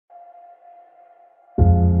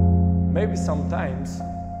Maybe sometimes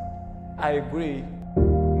I agree,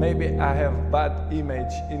 maybe I have bad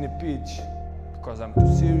image in a pitch because I'm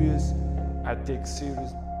too serious, I take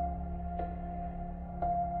serious.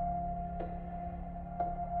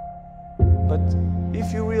 But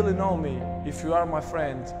if you really know me, if you are my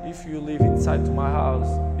friend, if you live inside my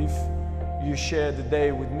house, if you share the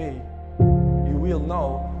day with me, you will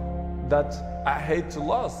know that I hate to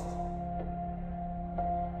lose.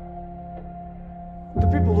 The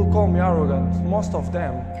people who call me arrogant, most of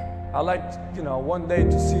them, I like, one day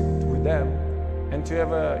to sit with them and to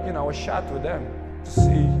have a chat with them to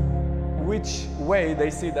see which way they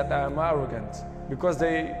see that I am arrogant. Because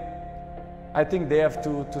I think they have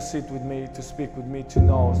to sit with me, to speak with me, to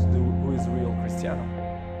know who is real Cristiano.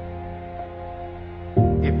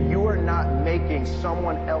 If you are not making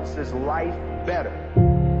someone else's life better,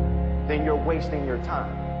 then you're wasting your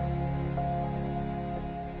time.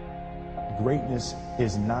 Greatness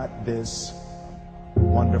is not this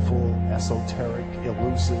wonderful, esoteric,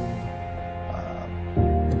 elusive,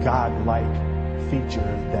 God-like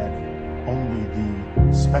feature that only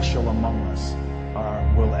the special among us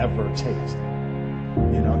will ever taste.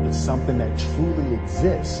 It's something that truly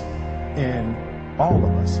exists in all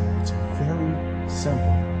of us. It's very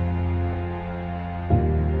simple.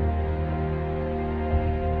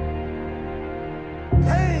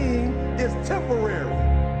 Pain is temporary.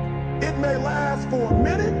 It may last for a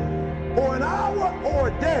minute, or an hour, or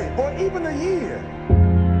a day, or even a year.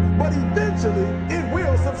 But eventually, it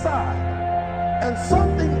will subside, and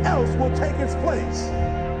something else will take its place.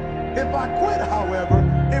 If I quit, however,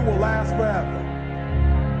 it will last forever.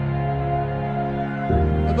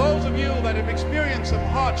 For those of you that have experienced some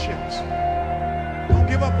hardships, don't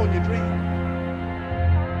give up on your dream.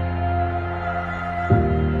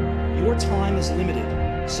 Your time is limited,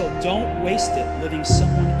 so don't waste it living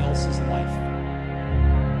someone else's life.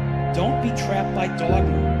 Don't be trapped by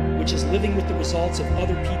dogma, which is living with the results of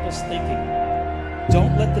other people's thinking.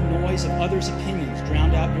 Don't let the noise of others' opinions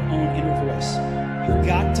drown out your own inner voice. You've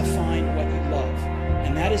got to find what you love,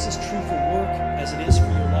 and that is as true for work as it is for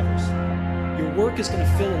your lovers. Your work is going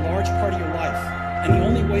to fill a large part of your life, and the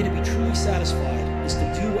only way to be truly satisfied is to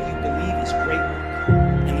do what you believe is great work.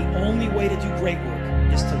 And the only way to do great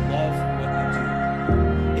work is to love what you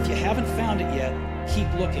do. If you haven't found it yet, keep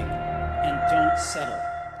looking, and don't settle.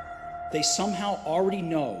 They somehow already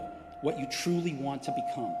know what you truly want to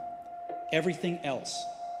become. Everything else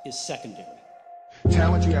is secondary.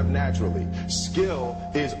 Talent you have naturally. Skill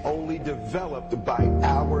is only developed by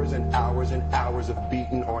hours and hours and hours of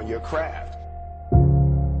beating on your craft.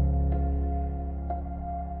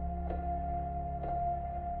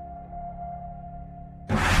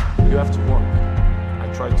 You have to work. I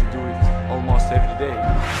try to do it almost every day.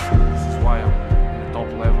 This is why I'm in the top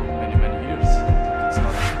level many years.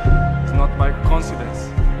 It's not my coincidence.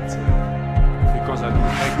 It's because I do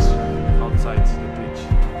things outside the pitch.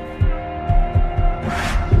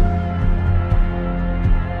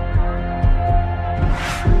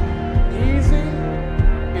 Easy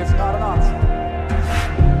is not an option.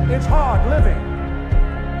 It's hard living.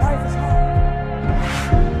 Life is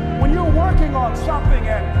hard. When you're working on something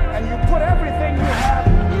and you put everything you have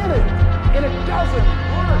in it, and it doesn't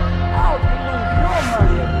work out, you lose your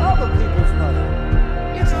money and other people's money.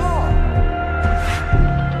 It's hard.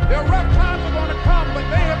 Their rough times are going to come, but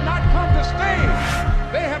they have not come to stay.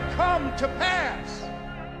 They have come to pass.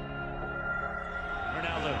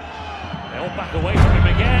 Ronaldo, they'll back away from him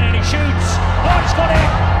again, and he shoots. Oh, it's got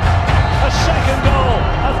it! A second goal,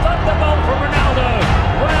 a thunderbolt from Ronaldo.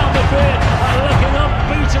 Round the grid, looking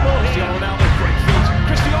unbeatable here. Cristiano Ronaldo, great feet.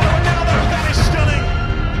 Cristiano Ronaldo, that is stunning.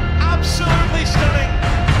 Absolutely stunning.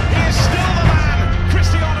 He is still the man.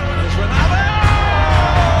 Cristiano Ronaldo.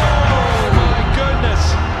 Oh, my goodness.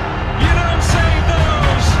 You don't save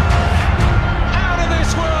those. Out of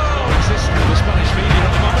this world. Is this the Spanish media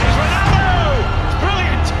at the moment? It's Ronaldo. It's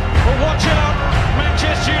brilliant. But watch out.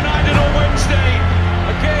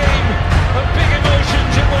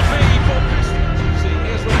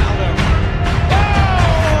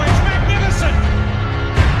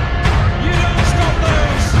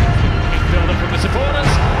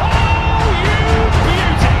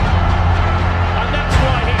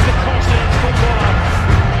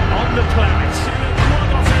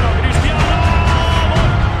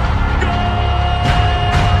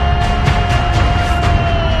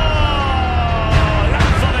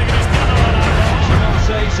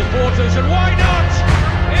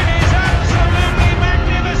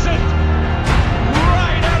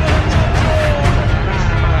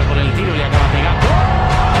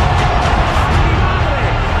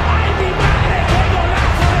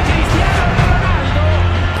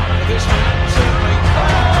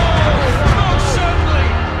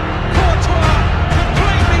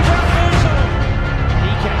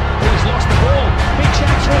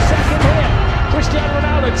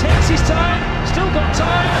 This is time. Still got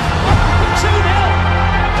time. 2-0.